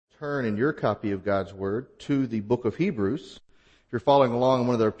turn in your copy of God's Word to the book of Hebrews. If you're following along in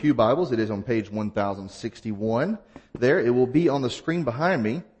one of their pew Bibles, it is on page 1061. There, it will be on the screen behind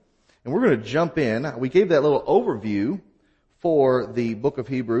me. And we're going to jump in. We gave that little overview for the book of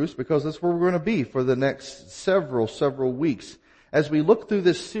Hebrews because that's where we're going to be for the next several weeks. As we look through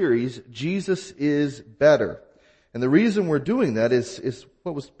this series, Jesus is better. And the reason we're doing that is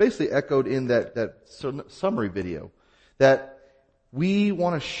what was basically echoed in that summary video. That we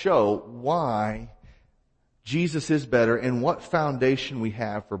want to show why Jesus is better and what foundation we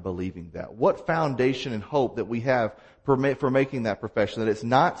have for believing that. What foundation and hope that we have for making that profession. That it's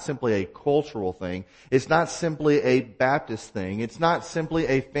not simply a cultural thing. It's not simply a Baptist thing. It's not simply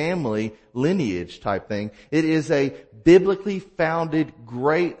a family lineage type thing. It is a biblically founded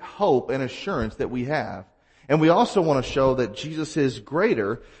great hope and assurance that we have. And we also want to show that Jesus is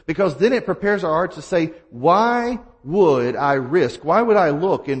greater because then it prepares our hearts to say, why would I risk? Why would I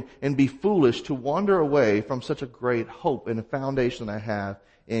look and be foolish to wander away from such a great hope and a foundation I have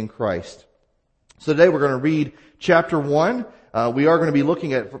in Christ? So today we're going to read chapter 1. We are going to be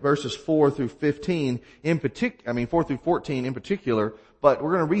looking at verses 4 through 15 in particular, 4 through 14 in particular, but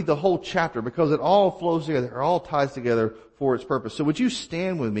we're going to read the whole chapter because it all flows together, it all ties together for its purpose. So would you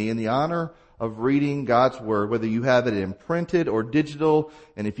stand with me in the honor of reading God's Word, whether you have it imprinted or digital,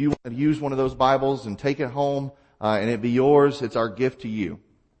 and if you want to use one of those Bibles and take it home, and it be yours, it's our gift to you.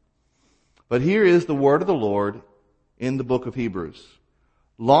 But here is the Word of the Lord in the book of Hebrews.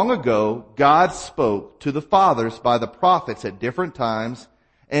 Long ago, God spoke to the fathers by the prophets at different times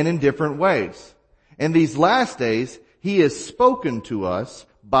and in different ways. In these last days, He has spoken to us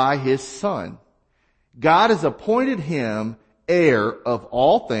by His Son. God has appointed Him heir of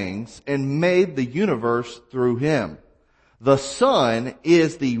all things and made the universe through Him. The Son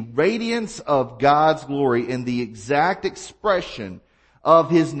is the radiance of God's glory and the exact expression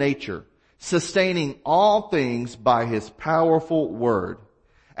of His nature, sustaining all things by His powerful word.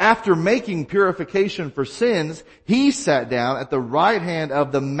 After making purification for sins, He sat down at the right hand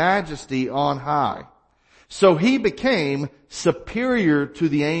of the Majesty on high. So He became superior to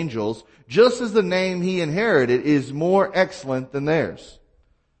the angels, just as the name He inherited is more excellent than theirs.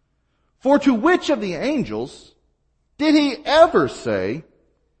 For to which of the angels did He ever say,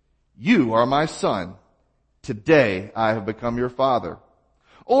 "You are my son, today I have become your father"?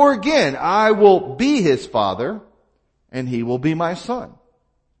 Or again, "I will be his father, and he will be my son"?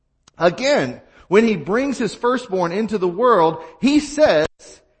 Again, when He brings His firstborn into the world, He says,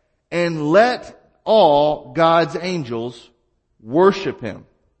 "And let all God's angels worship Him."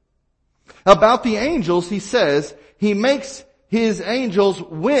 About the angels, He says, He makes His angels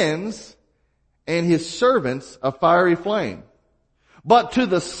winds and His servants a fiery flame. But to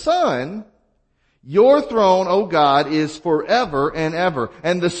the Son, "Your throne, O God, is forever and ever,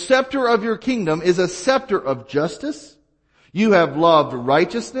 and the scepter of your kingdom is a scepter of justice. You have loved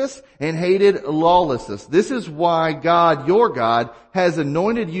righteousness and hated lawlessness. This is why God, your God, has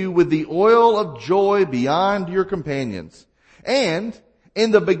anointed you with the oil of joy beyond your companions. And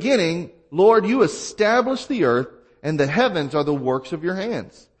in the beginning, Lord, you established the earth, and the heavens are the works of your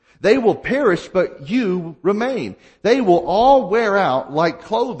hands. They will perish, but you remain. They will all wear out like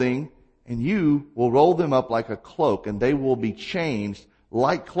clothing, and you will roll them up like a cloak, and they will be changed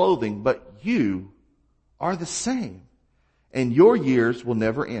like clothing, but you are the same, and your years will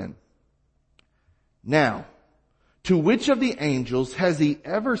never end. Now, to which of the angels has He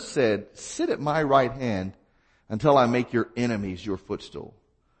ever said, "Sit at my right hand until I make your enemies your footstool"?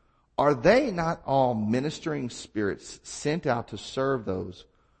 Are they not all ministering spirits sent out to serve those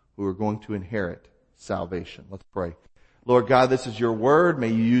who are going to inherit salvation? Let's pray. Lord God, this is your word. May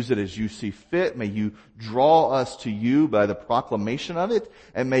you use it as you see fit. May you draw us to you by the proclamation of it.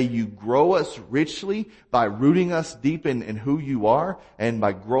 And may you grow us richly by rooting us deep in who you are and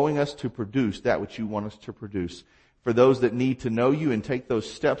by growing us to produce that which you want us to produce. For those that need to know you and take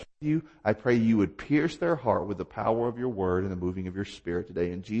those steps with you, I pray you would pierce their heart with the power of your word and the moving of your Spirit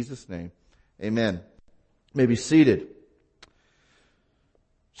today. In Jesus' name, amen. You may be seated.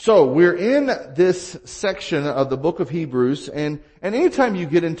 So we're in this section of the book of Hebrews, and anytime you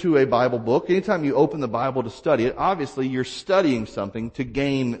get into a Bible book, anytime you open the Bible to study it, obviously you're studying something to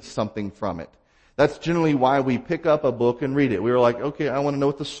gain something from it. That's generally why we pick up a book and read it. We were like, okay, I want to know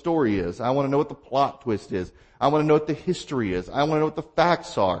what the story is. I want to know what the plot twist is. I want to know what the history is. I want to know what the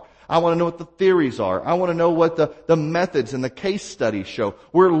facts are. I want to know what the theories are. I want to know what the methods and the case studies show.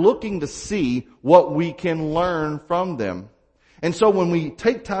 We're looking to see what we can learn from them. And so when we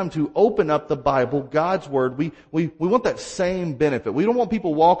take time to open up the Bible, God's Word, we want that same benefit. We don't want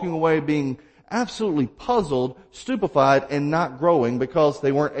people walking away being absolutely puzzled, stupefied, and not growing because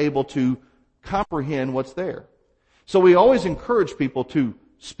they weren't able to comprehend what's there. So we always encourage people to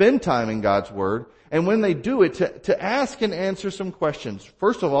spend time in God's Word, and when they do it, to ask and answer some questions.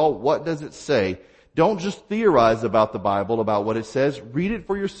 First of all, what does it say? Don't just theorize about the Bible, about what it says. Read it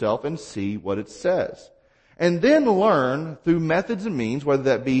for yourself and see what it says. And then learn through methods and means, whether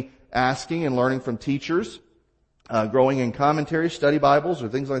that be asking and learning from teachers, growing in commentaries, study Bibles, or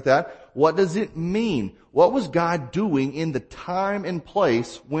things like that. What does it mean? What was God doing in the time and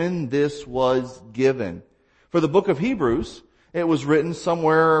place when this was given? For the book of Hebrews, it was written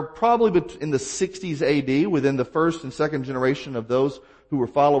somewhere probably in the 60s AD, within the first and second generation of those who were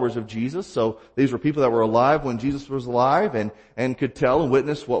followers of Jesus. So these were people that were alive when Jesus was alive and could tell and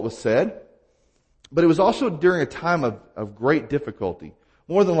witness what was said. But it was also during a time of great difficulty.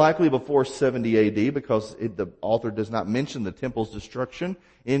 More than likely before 70 AD, because the author does not mention the temple's destruction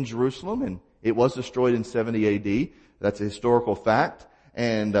in Jerusalem, and it was destroyed in 70 AD. That's a historical fact.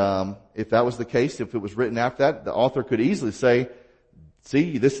 And if that was the case, if it was written after that, the author could easily say,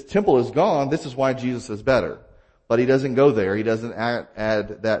 see, this temple is gone, this is why Jesus is better. But he doesn't go there. He doesn't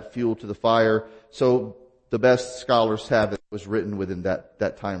add that fuel to the fire. So the best scholars have it was written within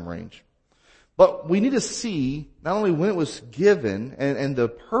that time range. But we need to see not only when it was given and the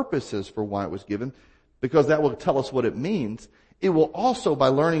purposes for why it was given, because that will tell us what it means. It will also, by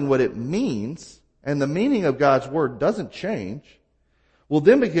learning what it means, and the meaning of God's Word doesn't change, we'll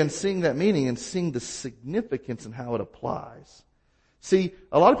then begin seeing that meaning and seeing the significance and how it applies. See,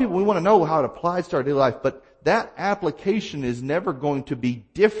 a lot of people, we want to know how it applies to our daily life, but that application is never going to be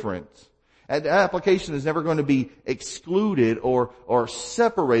different. That application is never going to be excluded or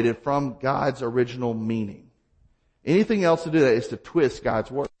separated from God's original meaning. Anything else to do that is to twist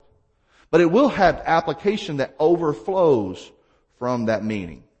God's Word. But it will have application that overflows from that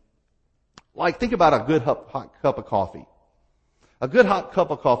meaning. Like, think about a good hot cup of coffee. A good hot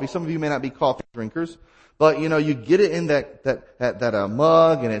cup of coffee. Some of you may not be coffee drinkers, but you get it in that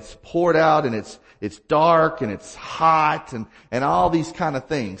mug, and it's poured out, and it's dark, and it's hot, and all these kind of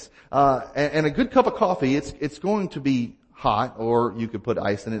things. And a good cup of coffee, it's going to be hot, or you could put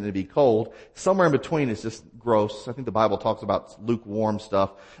ice in it and it'd be cold. Somewhere in between is just gross. I think the Bible talks about lukewarm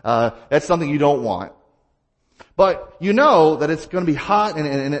stuff. That's something you don't want. But you know that it's going to be hot,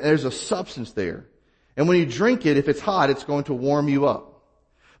 and there's a substance there. And when you drink it, if it's hot, it's going to warm you up.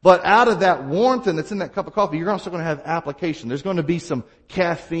 But out of that warmth that's in that cup of coffee, you're also going to have application. There's going to be some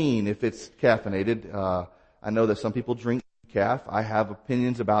caffeine if it's caffeinated. I know that some people drink decaf. I have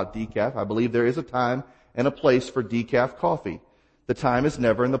opinions about decaf. I believe there is a time and a place for decaf coffee. The time is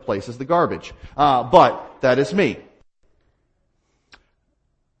never and the place is the garbage. But that is me.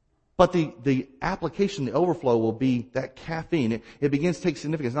 But the application, the overflow will be that caffeine. It begins to take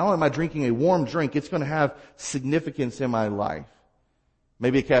significance. Not only am I drinking a warm drink, it's going to have significance in my life.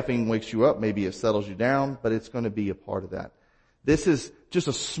 Maybe caffeine wakes you up, maybe it settles you down, but it's going to be a part of that. This is just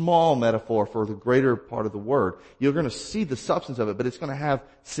a small metaphor for the greater part of the Word. You're going to see the substance of it, but it's going to have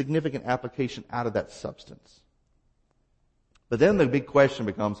significant application out of that substance. But then the big question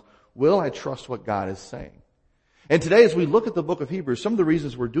becomes, will I trust what God is saying? And today, as we look at the book of Hebrews, some of the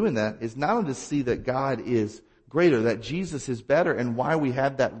reasons we're doing that is not only to see that God is greater, that Jesus is better, and why we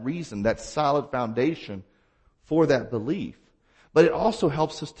have that reason, that solid foundation for that belief. But it also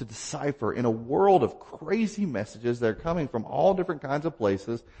helps us to decipher in a world of crazy messages that are coming from all different kinds of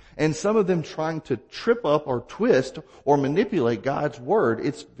places, and some of them trying to trip up or twist or manipulate God's Word.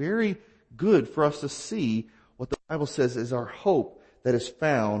 It's very good for us to see what the Bible says is our hope that is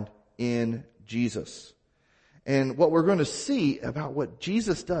found in Jesus. And what we're going to see about what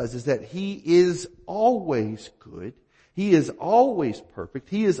Jesus does is that He is always good. He is always perfect.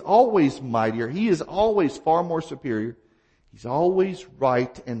 He is always mightier. He is always far more superior. He's always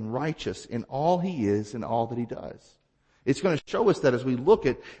right and righteous in all He is and all that He does. It's going to show us that as we look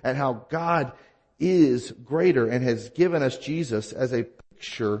at how God is greater and has given us Jesus as a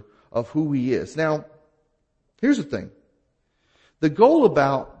picture of who He is. Now, here's the thing. The goal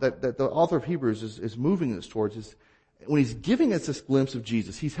about that the author of Hebrews is moving us towards is when he's giving us this glimpse of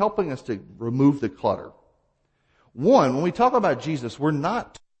Jesus, he's helping us to remove the clutter. One, when we talk about Jesus, we're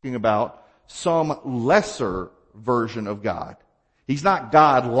not talking about some lesser version of God. He's not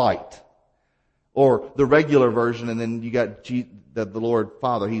God light or the regular version, and then you got the Lord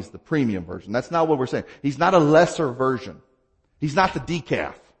Father. He's the premium version. That's not what we're saying. He's not a lesser version. He's not the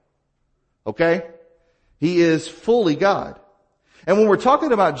decaf. Okay? He is fully God. And when we're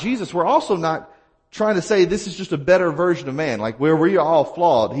talking about Jesus, we're also not trying to say this is just a better version of man. Like where we are all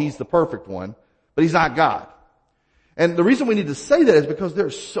flawed, He's the perfect one, but He's not God. And the reason we need to say that is because there are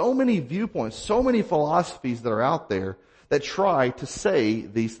so many viewpoints, so many philosophies that are out there that try to say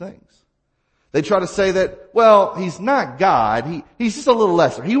these things. They try to say that, well, he's not God, he's just a little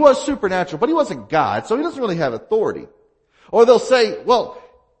lesser. He was supernatural, but he wasn't God, so he doesn't really have authority. Or they'll say, well,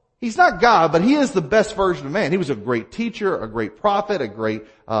 he's not God, but he is the best version of man. He was a great teacher, a great prophet, a great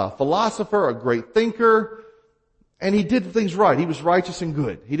philosopher, a great thinker, and he did things right. He was righteous and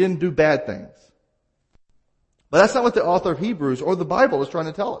good. He didn't do bad things. But that's not what the author of Hebrews or the Bible is trying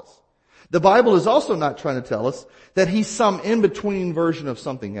to tell us. The Bible is also not trying to tell us that he's some in-between version of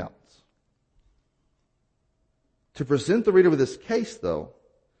something else. To present the reader with this case, though,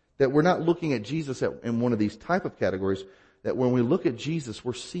 that we're not looking at Jesus in one of these type of categories, that when we look at Jesus,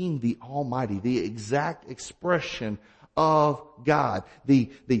 we're seeing the Almighty, the exact expression of God,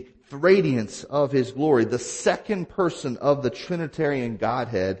 the radiance of His glory, the second person of the Trinitarian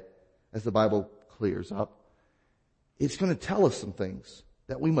Godhead, as the Bible clears up. It's going to tell us some things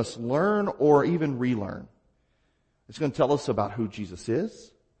that we must learn or even relearn. It's going to tell us about who Jesus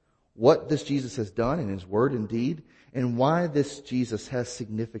is, what this Jesus has done in His word and deed, and why this Jesus has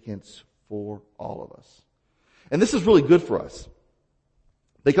significance for all of us. And this is really good for us.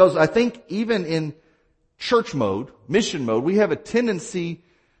 Because I think even in church mode, mission mode, we have a tendency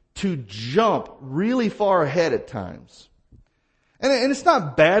to jump really far ahead at times. And it's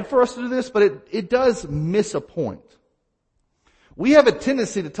not bad for us to do this, but it does miss a point. We have a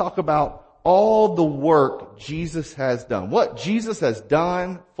tendency to talk about all the work Jesus has done. What Jesus has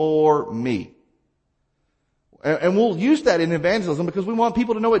done for me. And we'll use that in evangelism because we want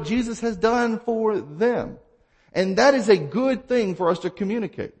people to know what Jesus has done for them. And that is a good thing for us to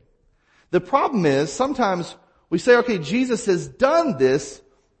communicate. The problem is sometimes we say, okay, Jesus has done this,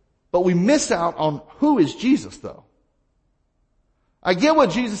 but we miss out on who is Jesus though. I get what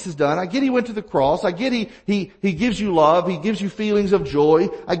Jesus has done. I get He went to the cross. I get He gives you love. He gives you feelings of joy.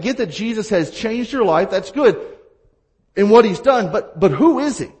 I get that Jesus has changed your life. That's good in what He's done. But who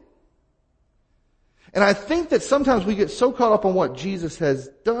is He? And I think that sometimes we get so caught up on what Jesus has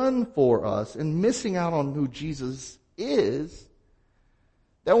done for us and missing out on who Jesus is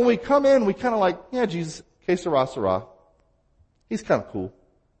that when we come in, we kind of like, yeah, Jesus, que sera, sera. He's kind of cool.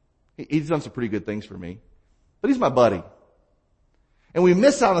 He's done some pretty good things for me. But He's my buddy. And we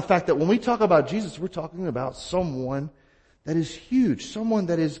miss out on the fact that when we talk about Jesus, we're talking about someone that is huge, someone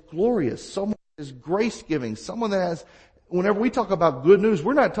that is glorious, someone that is grace-giving, someone that has, whenever we talk about good news,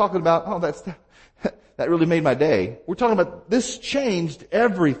 we're not talking about, oh, that really made my day. We're talking about this changed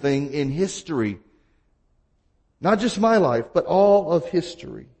everything in history. Not just my life, but all of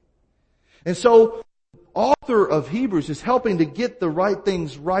history. And so, the author of Hebrews is helping to get the right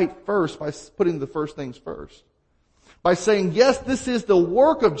things right first by putting the first things first. By saying, yes, this is the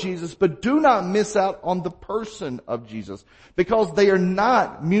work of Jesus, but do not miss out on the person of Jesus. Because they are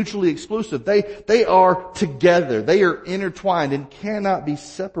not mutually exclusive. They are together. They are intertwined and cannot be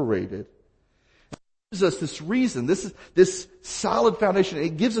separated. It gives us this reason, this solid foundation.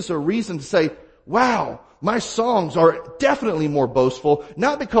 It gives us a reason to say, wow, my songs are definitely more boastful,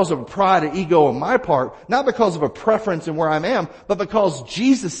 not because of pride and ego on my part, not because of a preference in where I am, but because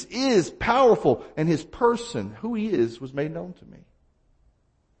Jesus is powerful and His person, who He is, was made known to me.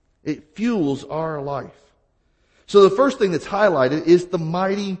 It fuels our life. So the first thing that's highlighted is the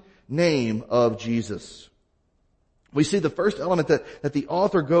mighty name of Jesus. We see the first element that the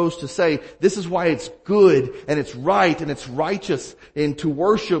author goes to say, this is why it's good and it's right and it's righteous and to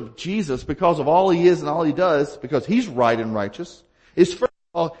worship Jesus because of all He is and all He does, because He's right and righteous, is first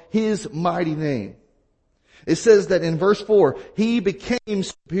of all His mighty name. It says that in verse 4, He became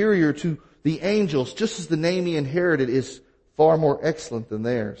superior to the angels just as the name He inherited is far more excellent than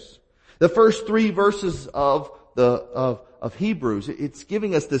theirs. The first 3 verses of Hebrews, it's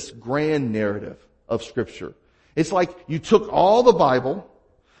giving us this grand narrative of Scripture. It's like you took all the Bible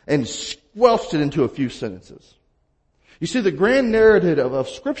and squelched it into a few sentences. You see, the grand narrative of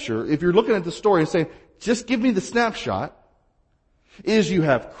Scripture, if you're looking at the story and saying, just give me the snapshot, is you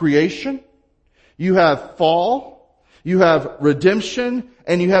have creation, you have fall, you have redemption,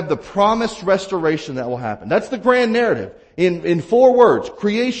 and you have the promised restoration that will happen. That's the grand narrative. In 4 words,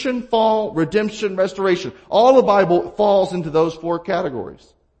 creation, fall, redemption, restoration. All the Bible falls into those 4 categories.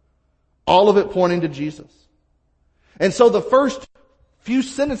 All of it pointing to Jesus. And so the first few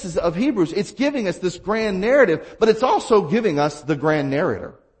sentences of Hebrews, it's giving us this grand narrative, but it's also giving us the grand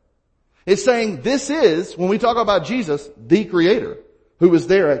narrator. It's saying this is, when we talk about Jesus, the Creator, who was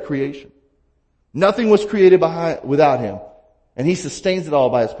there at creation. Nothing was created without Him. And He sustains it all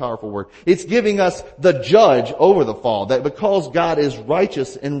by His powerful word. It's giving us the judge over the fall, that because God is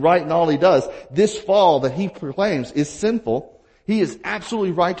righteous and right in all He does, this fall that He proclaims is sinful. He is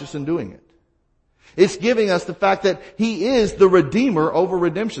absolutely righteous in doing it. It's giving us the fact that He is the Redeemer over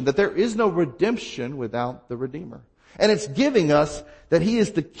redemption, that there is no redemption without the Redeemer. And it's giving us that He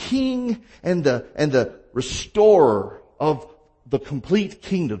is the King and the restorer of the complete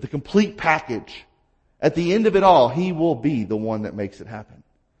kingdom, the complete package. At the end of it all, He will be the one that makes it happen.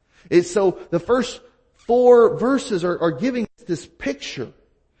 So the first 4 verses are giving us this picture.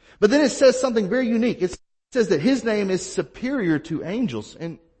 But then it says something very unique. It says that His name is superior to angels.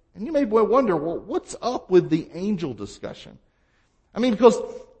 And you may wonder, well, what's up with the angel discussion? I mean, because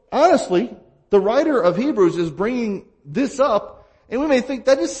honestly, the writer of Hebrews is bringing this up, and we may think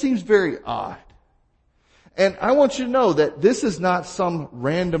that just seems very odd. And I want you to know that this is not some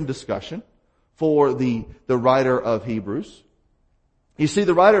random discussion for the writer of Hebrews. You see,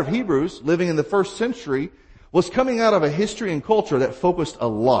 the writer of Hebrews, living in the first century, was coming out of a history and culture that focused a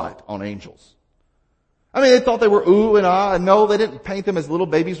lot on angels. I mean, they thought they were ooh and ah, and no, they didn't paint them as little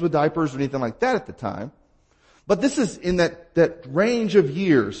babies with diapers or anything like that at the time. But this is in that range of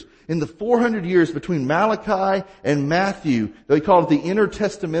years, in the 400 years between Malachi and Matthew, they call it the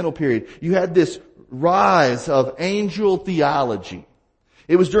intertestamental period. You had this rise of angel theology.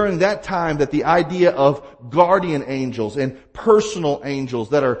 It was during that time that the idea of guardian angels and personal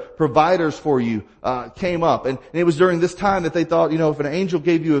angels that are providers for you came up. And it was during this time that they thought, if an angel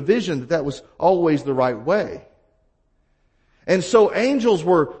gave you a vision, that was always the right way. And so angels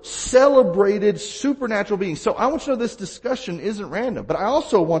were celebrated supernatural beings. So I want you to know this discussion isn't random, but I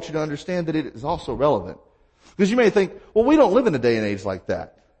also want you to understand that it is also relevant. Because you may think, well, we don't live in a day and age like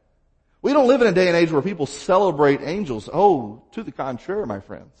that. We don't live in a day and age where people celebrate angels. Oh, to the contrary, my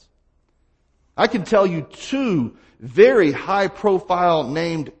friends. I can tell you 2 very high profile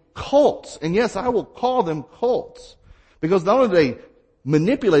named cults. And yes, I will call them cults. Because not only do they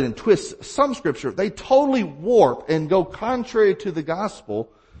manipulate and twist some scripture, they totally warp and go contrary to the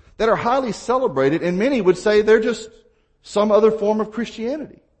gospel that are highly celebrated, and many would say they're just some other form of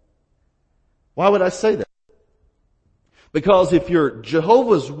Christianity. Why would I say that? Because if you're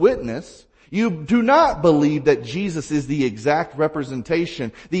Jehovah's Witness, you do not believe that Jesus is the exact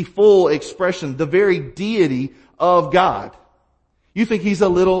representation, the full expression, the very deity of God. You think He's a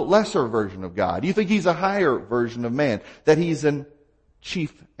little lesser version of God. You think He's a higher version of man, that He's an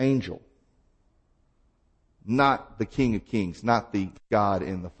chief angel. Not the King of Kings, not the God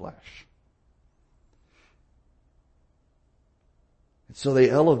in the flesh. And so they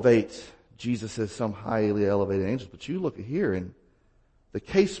elevate Jesus as some highly elevated angel. But you look at here, and the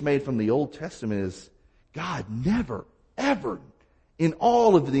case made from the Old Testament is God never, ever, in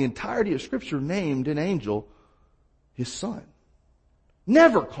all of the entirety of Scripture, named an angel His son.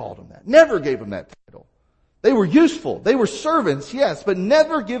 Never called him that. Never gave him that title. They were useful. They were servants, yes, but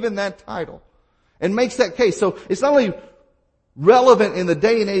never given that title. And makes that case. So it's not only relevant in the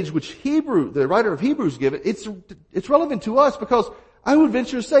day and age which the writer of Hebrews give it, it's relevant to us because I would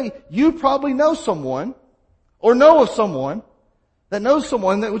venture to say you probably know someone or know of someone that knows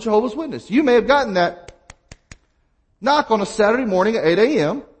someone that was Jehovah's Witness. You may have gotten that knock on a Saturday morning at 8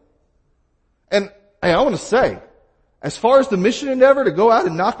 a.m. And hey, I want to say, as far as the mission endeavor to go out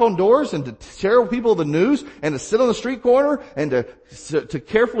and knock on doors and to tell people the news and to sit on the street corner and to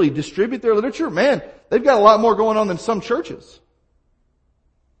carefully distribute their literature, man, they've got a lot more going on than some churches.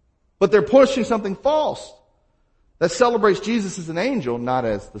 But they're pushing something false that celebrates Jesus as an angel, not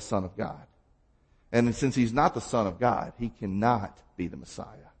as the Son of God. And since He's not the Son of God, He cannot be the Messiah.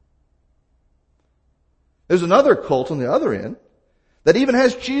 There's another cult on the other end that even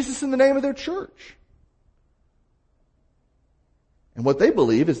has Jesus in the name of their church. And what they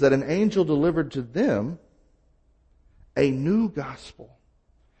believe is that an angel delivered to them a new gospel,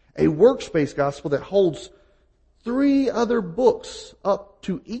 a works-based gospel that holds 3 other books up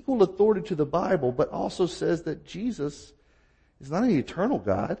to equal authority to the Bible, but also says that Jesus is not an eternal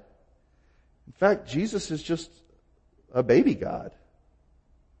God. In fact, Jesus is just a baby God.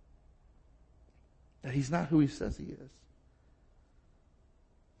 That He's not who He says He is.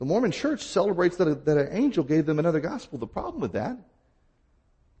 The Mormon Church celebrates that an angel gave them another gospel. The problem with that,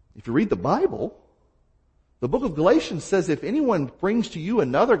 if you read the Bible, the book of Galatians says if anyone brings to you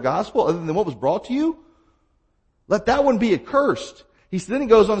another gospel other than what was brought to you, let that one be accursed. Then he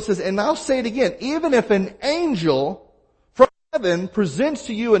goes on and says, and I'll say it again, even if an angel from heaven presents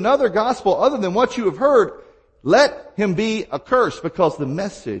to you another gospel other than what you have heard, let him be accursed because the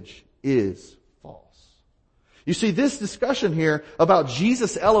message is false. You see, this discussion here about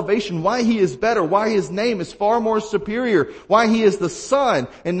Jesus' elevation, why He is better, why His name is far more superior, why He is the Son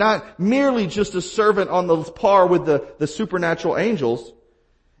and not merely just a servant on the par with the supernatural angels,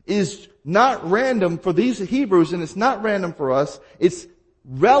 is not random for these Hebrews, and it's not random for us. It's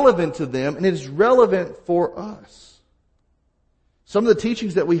relevant to them, and it is relevant for us. Some of the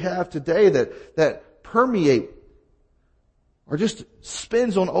teachings that we have today that permeate are just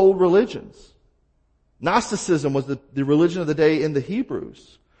spins on old religions. Gnosticism was the religion of the day in the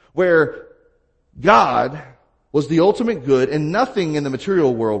Hebrews, where God was the ultimate good and nothing in the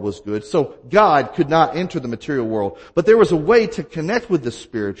material world was good, so God could not enter the material world. But there was a way to connect with the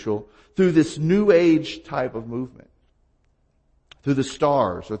spiritual through this new age type of movement, through the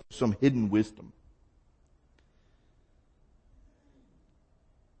stars or through some hidden wisdom.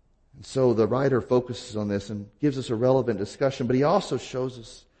 And so the writer focuses on this and gives us a relevant discussion, but he also shows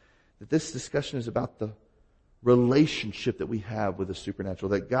us that this discussion is about the relationship that we have with the supernatural,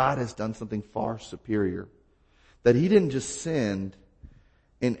 that God has done something far superior, that He didn't just send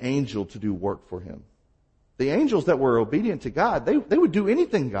an angel to do work for Him. The angels that were obedient to God, they would do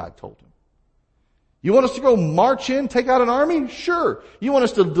anything God told them. You want us to go march in, take out an army? Sure. You want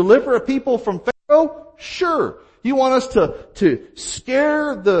us to deliver a people from Pharaoh? Sure. You want us to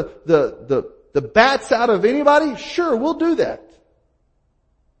scare the bats out of anybody? Sure, we'll do that.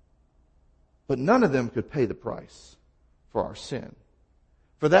 But none of them could pay the price for our sin.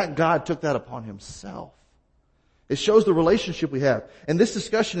 For that, God took that upon Himself. It shows the relationship we have. And this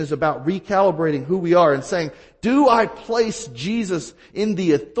discussion is about recalibrating who we are and saying, do I place Jesus in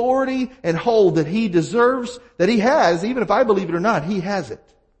the authority and hold that He deserves, that He has, even if I believe it or not, He has it.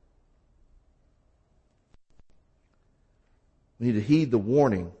 We need to heed the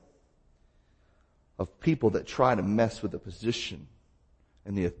warning of people that try to mess with the position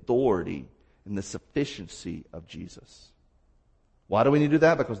and the authority and the sufficiency of Jesus. Why do we need to do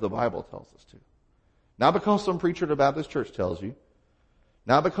that? Because the Bible tells us to. Not because some preacher at a Baptist church tells you.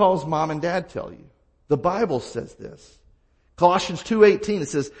 Not because mom and dad tell you. The Bible says this. Colossians 2:18, it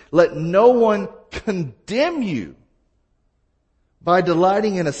says, let no one condemn you by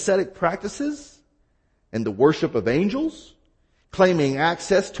delighting in ascetic practices and the worship of angels, claiming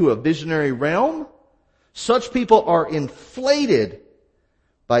access to a visionary realm. Such people are inflated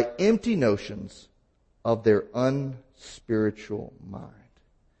by empty notions of their unspiritual mind.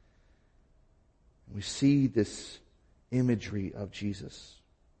 We see this imagery of Jesus.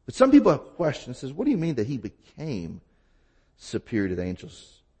 But some people have questions. Says, what do you mean that He became superior to the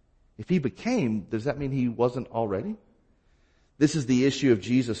angels? If He became, does that mean He wasn't already? This is the issue of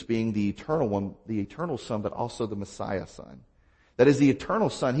Jesus being the eternal one, the eternal Son, but also the Messiah Son. That as the eternal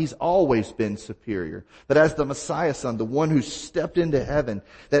Son, He's always been superior. But as the Messiah Son, the one who stepped into heaven,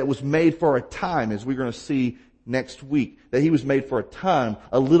 that was made for a time, as we're going to see next week, that He was made for a time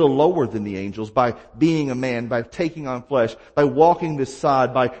a little lower than the angels by being a man, by taking on flesh, by walking this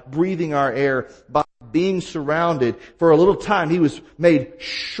sod, by breathing our air, by being surrounded. For a little time, He was made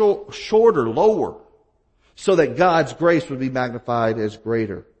shorter, lower, so that God's grace would be magnified as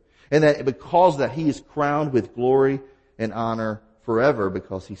greater. And that because of that, He is crowned with glory and honor forever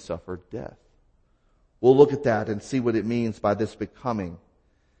because He suffered death. We'll look at that and see what it means by this becoming,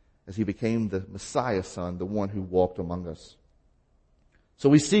 as He became the Messiah Son, the one who walked among us. So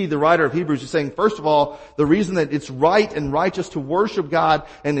we see the writer of Hebrews is saying, first of all, the reason that it's right and righteous to worship God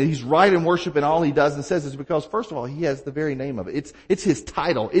and that He's right in worship in all He does and says is because, first of all, He has the very name of it. It's His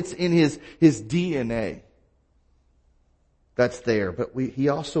title. It's in His DNA. That's there. But He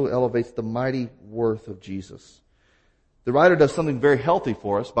also elevates the mighty worth of Jesus. The writer does something very healthy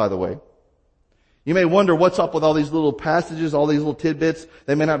for us, by the way. You may wonder what's up with all these little passages, all these little tidbits.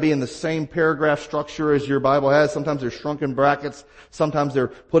 They may not be in the same paragraph structure as your Bible has. Sometimes they're shrunk in brackets. Sometimes they're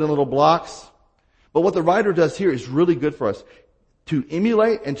put in little blocks. But what the writer does here is really good for us, to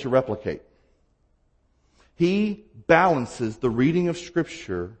emulate and to replicate. He balances the reading of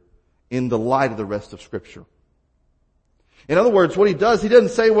Scripture in the light of the rest of Scripture. In other words, what he does, he doesn't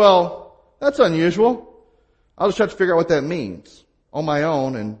say, well, that's unusual. I'll just have to figure out what that means on my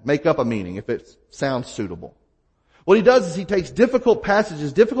own and make up a meaning if it sounds suitable. What he does is he takes difficult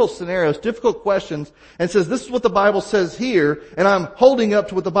passages, difficult scenarios, difficult questions, and says, this is what the Bible says here, and I'm holding up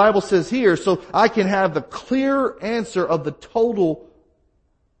to what the Bible says here so I can have the clear answer of the total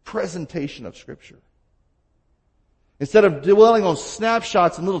presentation of Scripture. Instead of dwelling on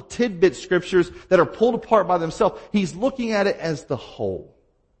snapshots and little tidbit scriptures that are pulled apart by themselves, he's looking at it as the whole.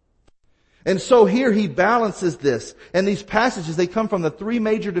 And so here he balances this. And these passages, they come from the three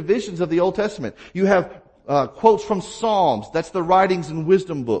major divisions of the Old Testament. You have quotes from Psalms. That's the writings and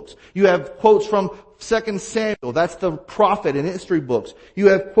wisdom books. You have quotes from 2 Samuel. That's the prophet in history books. You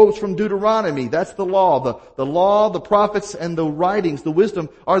have quotes from Deuteronomy. That's the law. The law, the prophets, and the writings, the wisdom,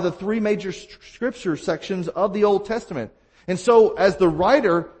 are the three major scripture sections of the Old Testament. And so as the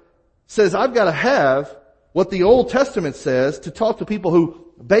writer says, I've got to have what the Old Testament says to talk to people who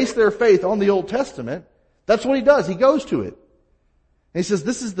base their faith on the Old Testament, that's what he does. He goes to it. And he says,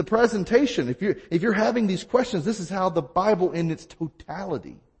 this is the presentation. If you're having these questions, this is how the Bible in its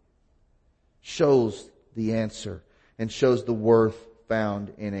totality shows the answer and shows the worth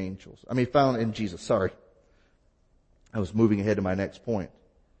found in angels. Found in Jesus. Sorry. I was moving ahead to my next point.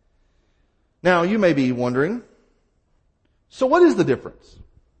 Now, you may be wondering, so what is the difference?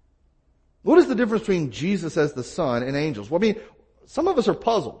 What is the difference between Jesus as the Son and angels? Well, some of us are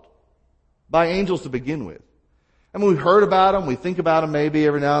puzzled by angels to begin with. We've heard about them. We think about them maybe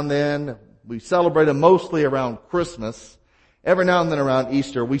every now and then. We celebrate them mostly around Christmas. Every now and then around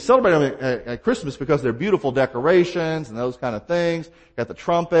Easter. We celebrate them at Christmas because they're beautiful decorations and those kind of things. Got the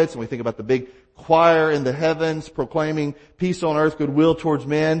trumpets, and we think about the big choir in the heavens proclaiming peace on earth, goodwill towards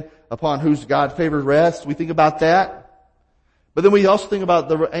men, upon whose God favor rests. We think about that. But then we also think about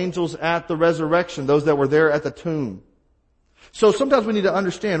the angels at the resurrection, those that were there at the tomb. So sometimes we need to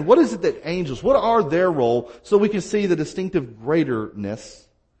understand, what is it that angels, what are their role, so we can see the distinctive greaterness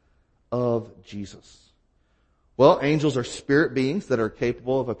of Jesus. Well, angels are spirit beings that are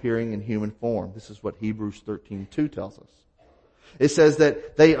capable of appearing in human form. This is what Hebrews 13:2 tells us. It says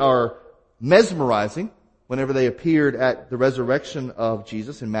that they are mesmerizing whenever they appeared at the resurrection of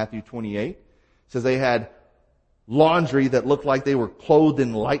Jesus in Matthew 28. It says they had laundry that looked like they were clothed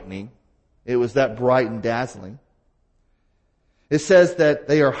in lightning. It was that bright and dazzling. It says that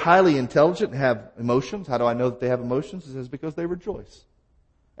they are highly intelligent and have emotions. How do I know that they have emotions? It says because they rejoice.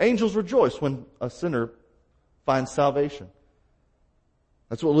 Angels rejoice when a sinner finds salvation.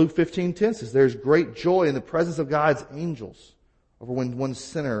 That's what Luke 15:10 says. There's great joy in the presence of God's angels over when one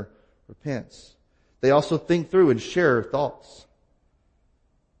sinner repents. They also think through and share thoughts.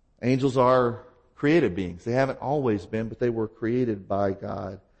 Angels are created beings. They haven't always been, but they were created by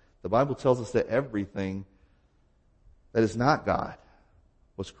God. The Bible tells us that everything that is not God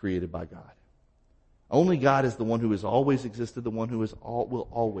was created by God. Only God is the one who has always existed, the one who will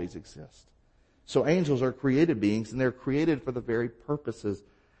always exist. So angels are created beings, and they're created for the very purposes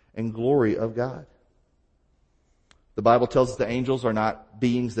and glory of God. The Bible tells us that angels are not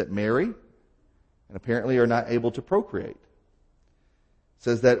beings that marry, and apparently are not able to procreate. It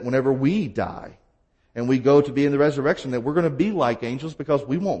says that whenever we die, and we go to be in the resurrection, that we're going to be like angels because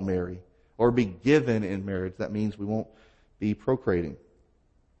we won't marry or be given in marriage. That means we won't be procreating.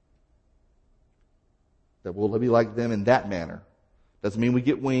 That we'll be like them in that manner. Doesn't mean we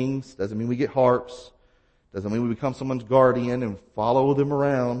get wings. Doesn't mean we get harps. Doesn't mean we become someone's guardian and follow them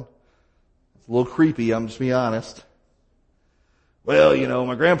around. It's a little creepy, I'm just being honest. Well,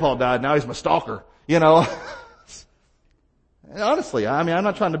 my grandpa died, now he's my stalker. And honestly, I'm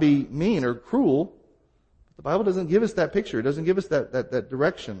not trying to be mean or cruel. The Bible doesn't give us that picture. It doesn't give us that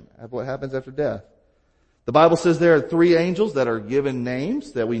direction of what happens after death. The Bible says there are 3 angels that are given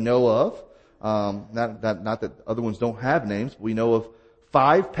names that we know of. Not that other ones don't have names. But we know of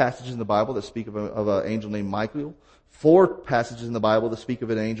 5 passages in the Bible that speak of an angel named Michael. 4 passages in the Bible that speak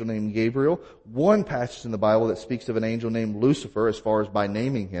of an angel named Gabriel. 1 passage in the Bible that speaks of an angel named Lucifer, as far as by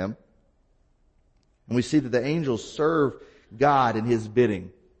naming him. And we see that the angels serve God in His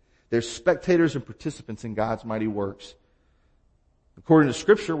bidding. They're spectators and participants in God's mighty works. According to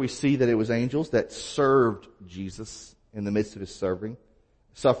Scripture, we see that it was angels that served Jesus in the midst of His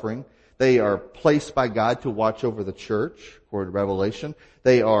suffering. They are placed by God to watch over the church, according to Revelation.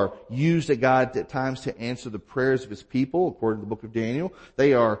 They are used at God at times to answer the prayers of His people, according to the book of Daniel.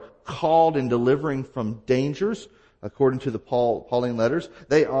 They are called in delivering from dangers, according to the Pauline letters.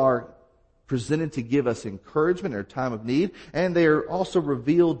 They are presented to give us encouragement in our time of need, and they are also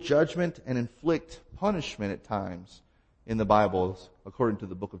reveal judgment and inflict punishment at times in the Bible, according to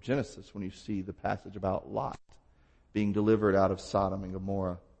the book of Genesis, when you see the passage about Lot being delivered out of Sodom and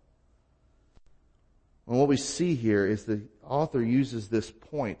Gomorrah. And what we see here is the author uses this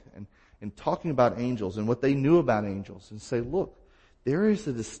point and talking about angels and what they knew about angels, and say, look, there is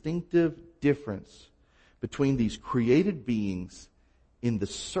a distinctive difference between these created beings in the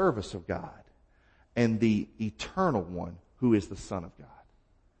service of God and the eternal one who is the Son of God.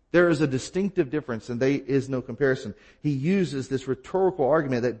 There is a distinctive difference, and there is no comparison. He uses this rhetorical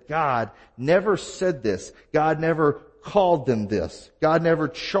argument that God never said this. God never called them this. God never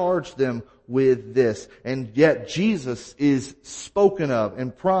charged them with this. And yet Jesus is spoken of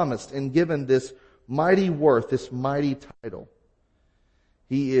and promised and given this mighty worth, this mighty title.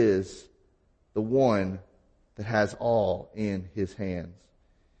 He is the one that has all in his hands.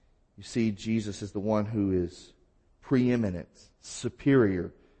 You see, Jesus is the one who is preeminent,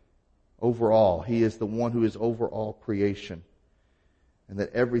 superior over all. He is the one who is over all creation, and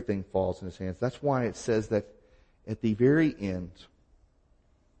that everything falls in his hands. That's why it says that at the very end,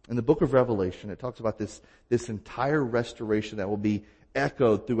 in the book of Revelation, it talks about this entire restoration that will be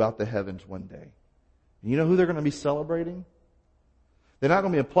echoed throughout the heavens one day. And you know who they're going to be celebrating? They're not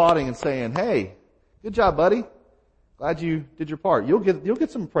going to be applauding and saying, "Hey, good job, buddy. Glad you did your part." You'll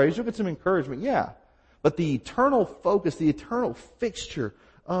get some praise, you'll get some encouragement, yeah. But the eternal focus, the eternal fixture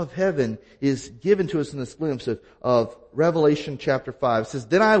of heaven is given to us in this glimpse of Revelation chapter 5. It says,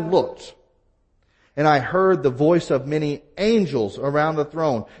 "Then I looked, and I heard the voice of many angels around the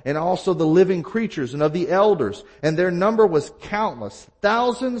throne, and also the living creatures and of the elders. And their number was countless,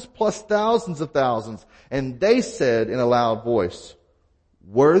 thousands plus thousands of thousands. And they said in a loud voice,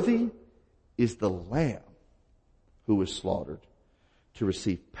 'Worthy is the Lamb who was slaughtered to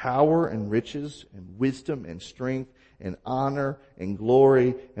receive power and riches and wisdom and strength and honor and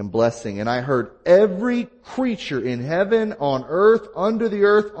glory and blessing.' And I heard every creature in heaven, on earth, under the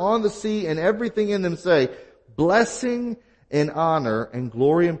earth, on the sea, and everything in them say, 'Blessing and honor and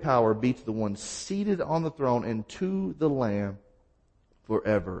glory and power be to the one seated on the throne and to the Lamb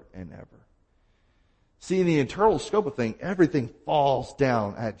forever and ever.'" See, in the eternal scope of things, everything falls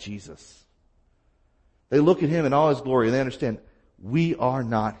down at Jesus. They look at him in all his glory and they understand, we are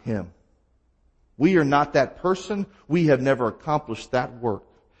not him. We are not that person. We have never accomplished that work.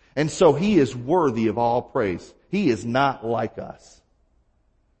 And so he is worthy of all praise. He is not like us.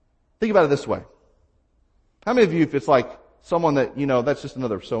 Think about it this way. How many of you, if it's like someone that, that's just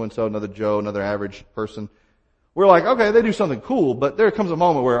another so-and-so, another Joe, another average person, we're like, okay, they do something cool, but there comes a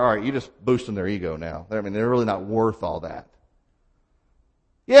moment where, all right, you're just boosting their ego now. They're really not worth all that.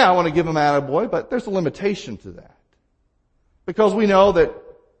 Yeah, I want to give them attaboy, but there's a limitation to that. Because we know that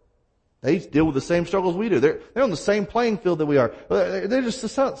they deal with the same struggles we do. They're on the same playing field that we are. They're just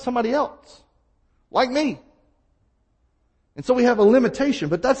somebody else. Like me. And so we have a limitation,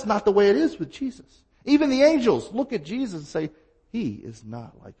 but that's not the way it is with Jesus. Even the angels look at Jesus and say, he is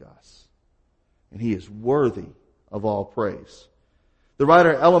not like us. And he is worthy of all praise. The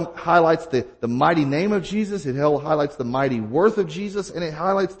writer highlights the mighty name of Jesus. It highlights the mighty worth of Jesus. And it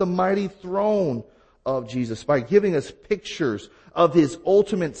highlights the mighty throne of Jesus by giving us pictures of his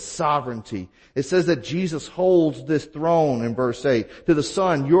ultimate sovereignty. It says that Jesus holds this throne in verse 8. To the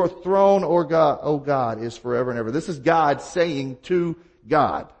Son, your throne, O God, is forever and ever. This is God saying to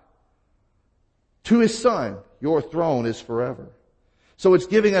God. To his Son, your throne is forever. So it's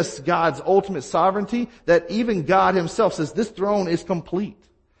giving us God's ultimate sovereignty that even God himself says this throne is complete.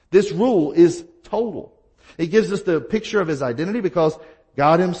 This rule is total. It gives us the picture of his identity because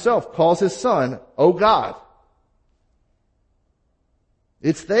God himself calls his Son, O God.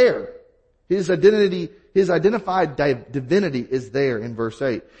 It's there. His identity, his identified divinity is there in verse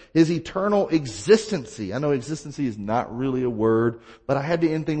 8. His eternal existency. I know existency is not really a word, but I had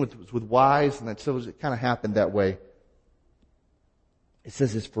to end things with Y's, and so it kind of happened that way. It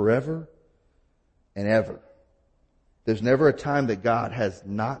says it's forever and ever. There's never a time that God has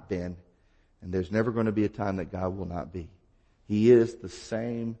not been, and there's never going to be a time that God will not be. He is the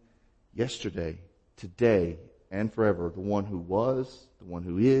same yesterday, today, and forever. The one who was, the one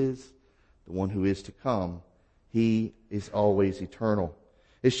who is, the one who is to come. He is always eternal.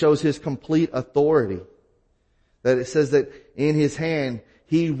 It shows his complete authority. That it says that in his hand,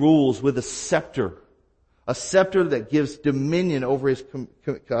 he rules with a scepter. A scepter that gives dominion over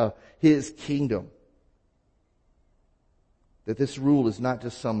his kingdom. That this rule is not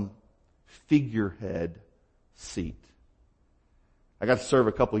just some figurehead seat. I got to serve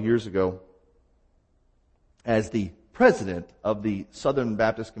a couple years ago as the president of the Southern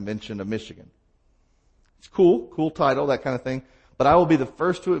Baptist Convention of Michigan. It's cool title, that kind of thing. But I will be the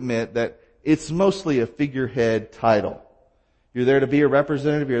first to admit that it's mostly a figurehead title. You're there to be a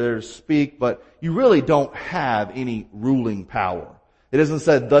representative, you're there to speak, but you really don't have any ruling power. It isn't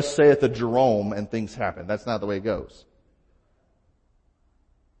said, thus saith a Jerome, and things happen. That's not the way it goes.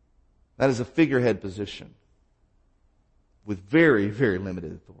 That is a figurehead position with very, very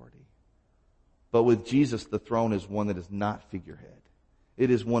limited authority. But with Jesus, the throne is one that is not figurehead. It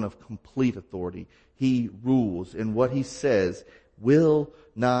is one of complete authority. He rules, and what he says will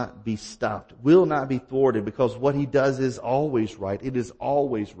not be stopped, will not be thwarted, because what he does is always right. It is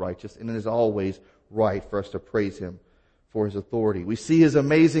always righteous, and it is always right for us to praise him for his authority. We see his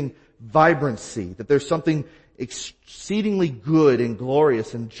amazing vibrancy, that there's something exceedingly good and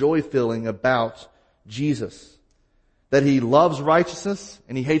glorious and joy-filling about Jesus. That he loves righteousness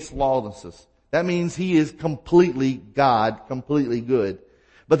and he hates lawlessness. That means He is completely God, completely good.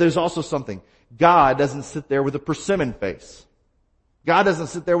 But there's also something. God doesn't sit there with a persimmon face. God doesn't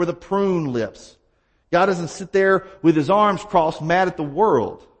sit there with a prune lips. God doesn't sit there with His arms crossed mad at the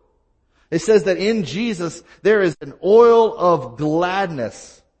world. It says that in Jesus there is an oil of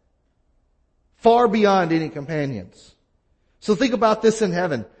gladness far beyond any companions. So think about this in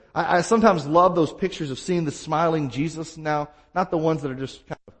heaven. I sometimes love those pictures of seeing the smiling Jesus now, not the ones that are just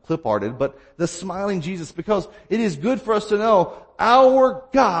kind of clip-arted, but the smiling Jesus, because it is good for us to know our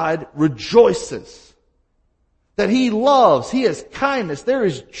God rejoices. That He loves, He has kindness, there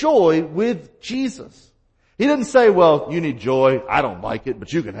is joy with Jesus. He doesn't say, well, you need joy, I don't like it,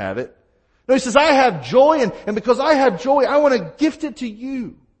 but you can have it. No, He says, I have joy, and because I have joy, I want to gift it to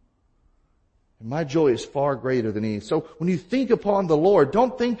you. And my joy is far greater than any. So when you think upon the Lord,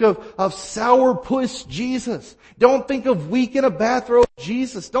 don't think of sourpuss Jesus. Don't think of weak in a bathrobe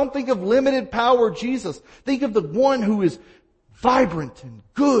Jesus. Don't think of limited power Jesus. Think of the one who is vibrant and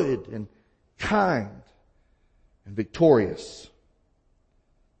good and kind and victorious.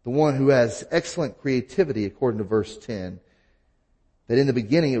 The one who has excellent creativity, according to verse 10. That in the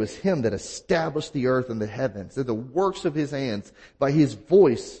beginning it was Him that established the earth and the heavens. They're the works of His hands. By His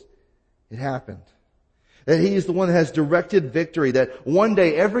voice it happened. That He is the one that has directed victory. That one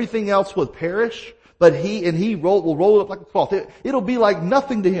day everything else will perish, but He will roll it up like a cloth. It'll be like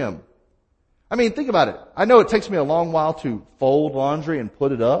nothing to Him. I mean, think about it. I know it takes me a long while to fold laundry and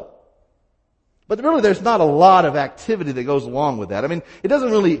put it up. But really there's not a lot of activity that goes along with that. I mean, it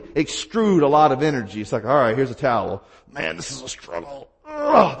doesn't really extrude a lot of energy. It's like, alright, here's a towel. Man, this is a struggle.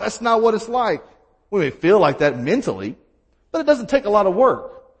 Ugh, that's not what it's like. We may feel like that mentally, but it doesn't take a lot of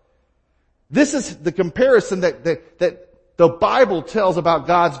work. This is the comparison that the Bible tells about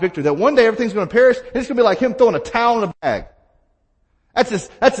God's victory. That one day everything's going to perish, and it's going to be like Him throwing a towel in a bag. That's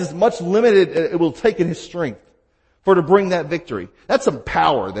as much limited it will take in His strength to bring that victory. That's some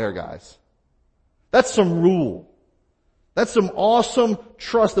power there, guys. That's some rule. That's some awesome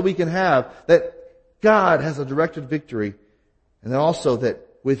trust that we can have that God has a directed victory, and then also that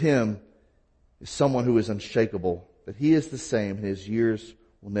with Him is someone who is unshakable, that He is the same and His years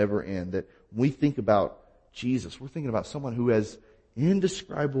will never end. That when we think about Jesus, we're thinking about someone who has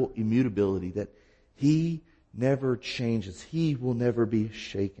indescribable immutability, that He never changes. He will never be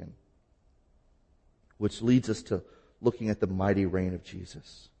shaken. Which leads us to looking at the mighty reign of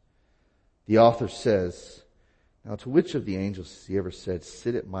Jesus. The author says, now to which of the angels has He ever said,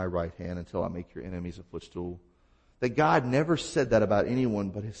 sit at my right hand until I make your enemies a footstool? That God never said that about anyone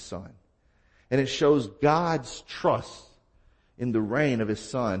but His Son. And it shows God's trust in the reign of His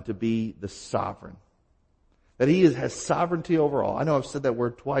Son to be the sovereign. That He has sovereignty over all. I know I've said that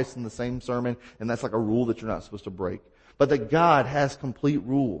word twice in the same sermon, and that's like a rule that you're not supposed to break. But that God has complete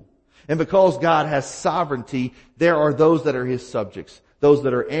rule. And because God has sovereignty, there are those that are His subjects. Those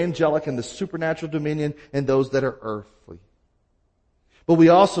that are angelic in the supernatural dominion, and those that are earthly. But we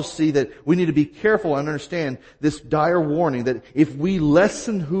also see that we need to be careful and understand this dire warning that if we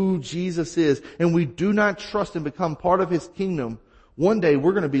lessen who Jesus is and we do not trust and become part of His kingdom, one day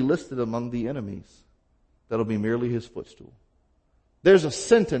we're going to be listed among the enemies. That'll be merely His footstool. There's a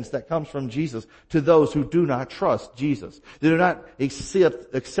sentence that comes from Jesus to those who do not trust Jesus. They do not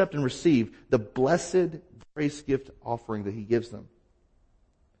accept and receive the blessed grace gift offering that He gives them.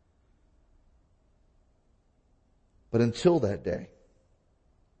 But until that day,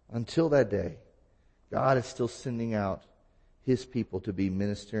 God is still sending out His people to be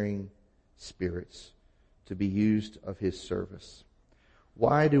ministering spirits, to be used of His service.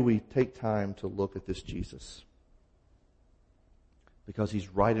 Why do we take time to look at this Jesus? Because He's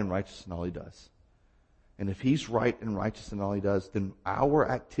right and righteous in all He does. And if He's right and righteous in all He does, then our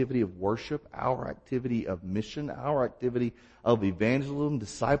activity of worship, our activity of mission, our activity of evangelism,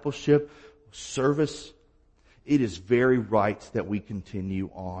 discipleship, service, it is very right that we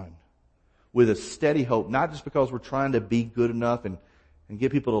continue on with a steady hope, not just because we're trying to be good enough and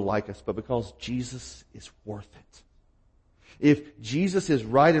get people to like us, but because Jesus is worth it. If Jesus is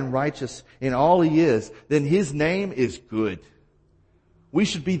right and righteous in all He is, then His name is good. We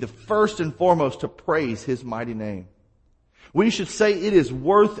should be the first and foremost to praise His mighty name. We should say it is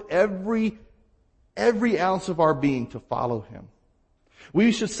worth every ounce of our being to follow Him.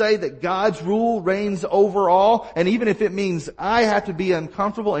 We should say that God's rule reigns over all, and even if it means I have to be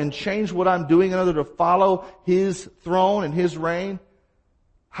uncomfortable and change what I'm doing in order to follow His throne and His reign,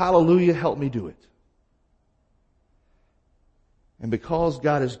 hallelujah, help me do it. And because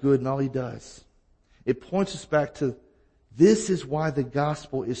God is good in all He does, it points us back to this is why the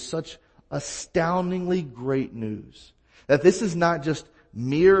gospel is such astoundingly great news. That this is not just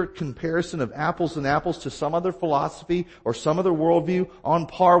mere comparison of apples and apples to some other philosophy or some other worldview on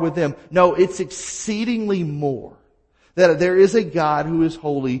par with them. No, it's exceedingly more. That there is a God who is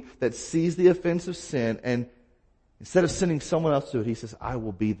holy that sees the offense of sin, and instead of sending someone else to it, He says, I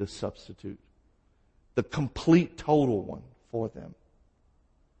will be the substitute. The complete total one for them.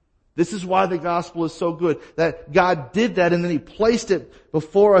 This is why the gospel is so good, that God did that and then He placed it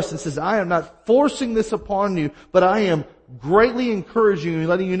before us and says, I am not forcing this upon you, but I am greatly encouraging you and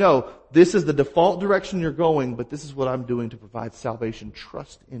letting you know this is the default direction you're going, but this is what I'm doing to provide salvation.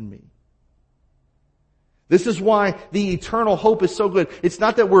 Trust in me. This is why the eternal hope is so good. It's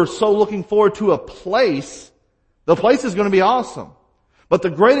not that we're so looking forward to a place. The place is going to be awesome. But the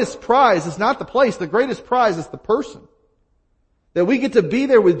greatest prize is not the place. The greatest prize is the person. That we get to be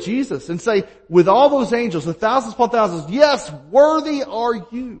there with Jesus and say, with all those angels, the thousands upon thousands, yes, worthy are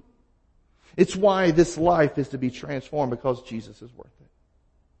you. It's why this life is to be transformed, because Jesus is worth it.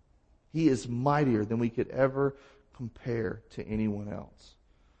 He is mightier than we could ever compare to anyone else.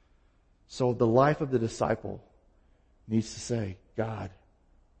 So the life of the disciple needs to say, God,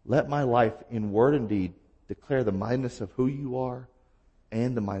 let my life in word and deed declare the mightiness of who you are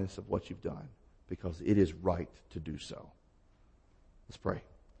and the mightiness of what you've done, because it is right to do so. Let's pray.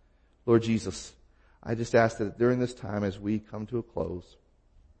 Lord Jesus, I just ask that during this time as we come to a close,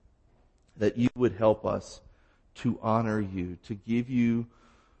 that you would help us to honor you, to give you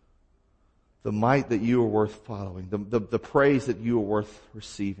the might that you are worth following, the praise that you are worth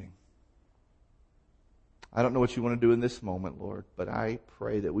receiving. I don't know what you want to do in this moment, Lord, but I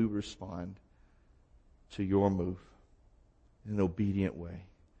pray that we would respond to your move in an obedient way,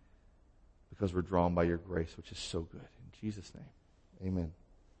 because we're drawn by your grace, which is so good. In Jesus' name, amen.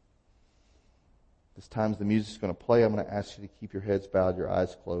 This time the music's going to play. I'm going to ask you to keep your heads bowed, your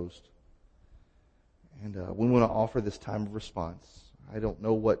eyes closed. And we want to offer this time of response. I don't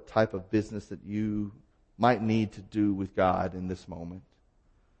know what type of business that you might need to do with God in this moment.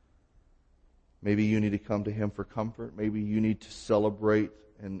 Maybe you need to come to Him for comfort. Maybe you need to celebrate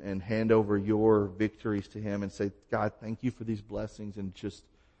and hand over your victories to Him and say, God, thank you for these blessings, and just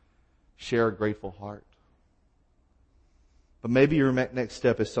share a grateful heart. But maybe your next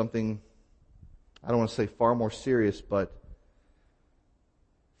step is something, I don't want to say far more serious, but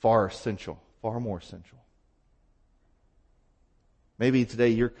far more essential. Maybe today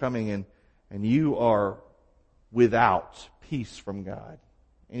you're coming and you are without peace from God.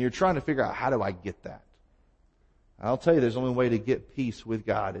 And you're trying to figure out, how do I get that? I'll tell you, there's only a way to get peace with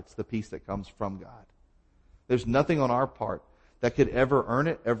God. It's the peace that comes from God. There's nothing on our part that could ever earn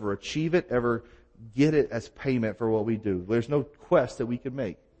it, ever achieve it, ever get it as payment for what we do. There's no quest that we could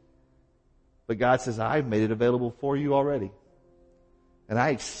make. But God says, I've made it available for you already. And I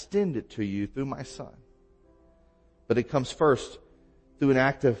extend it to you through my Son. But it comes first through an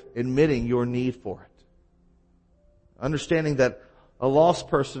act of admitting your need for it. Understanding that a lost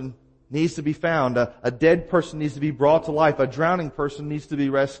person needs to be found. A dead person needs to be brought to life. A drowning person needs to be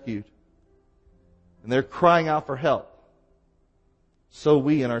rescued. And they're crying out for help. So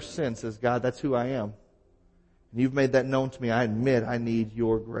we in our sin says, God, that's who I am. And you've made that known to me. I admit I need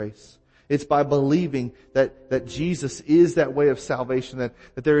your grace. It's by believing that Jesus is that way of salvation, that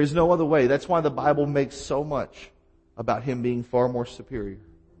there is no other way. That's why the Bible makes so much about Him being far more superior.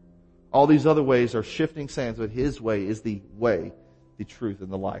 All these other ways are shifting sands, but His way is the way, the truth,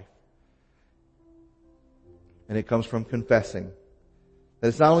 and the life. And it comes from confessing. That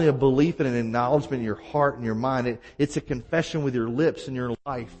it's not only a belief and an acknowledgement in your heart and your mind, it's a confession with your lips and your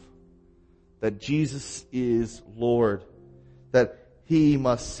life that Jesus is Lord, that He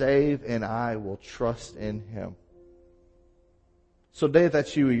must save, and I will trust in Him. So today, if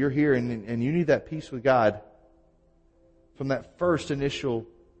that's you, you're here and you need that peace with God from that first initial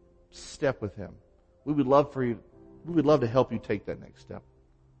step with Him. We would love to help you take that next step.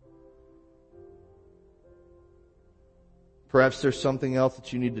 Perhaps there's something else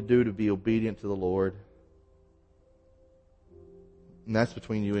that you need to do to be obedient to the Lord. And that's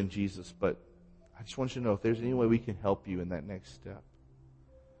between you and Jesus. But I just want you to know, if there's any way we can help you in that next step.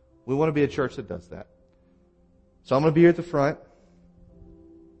 We want to be a church that does that. So I'm going to be here at the front.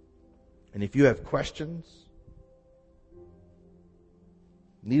 And if you have questions,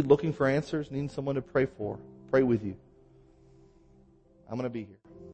 need looking for answers, need someone to pray with you, I'm going to be here.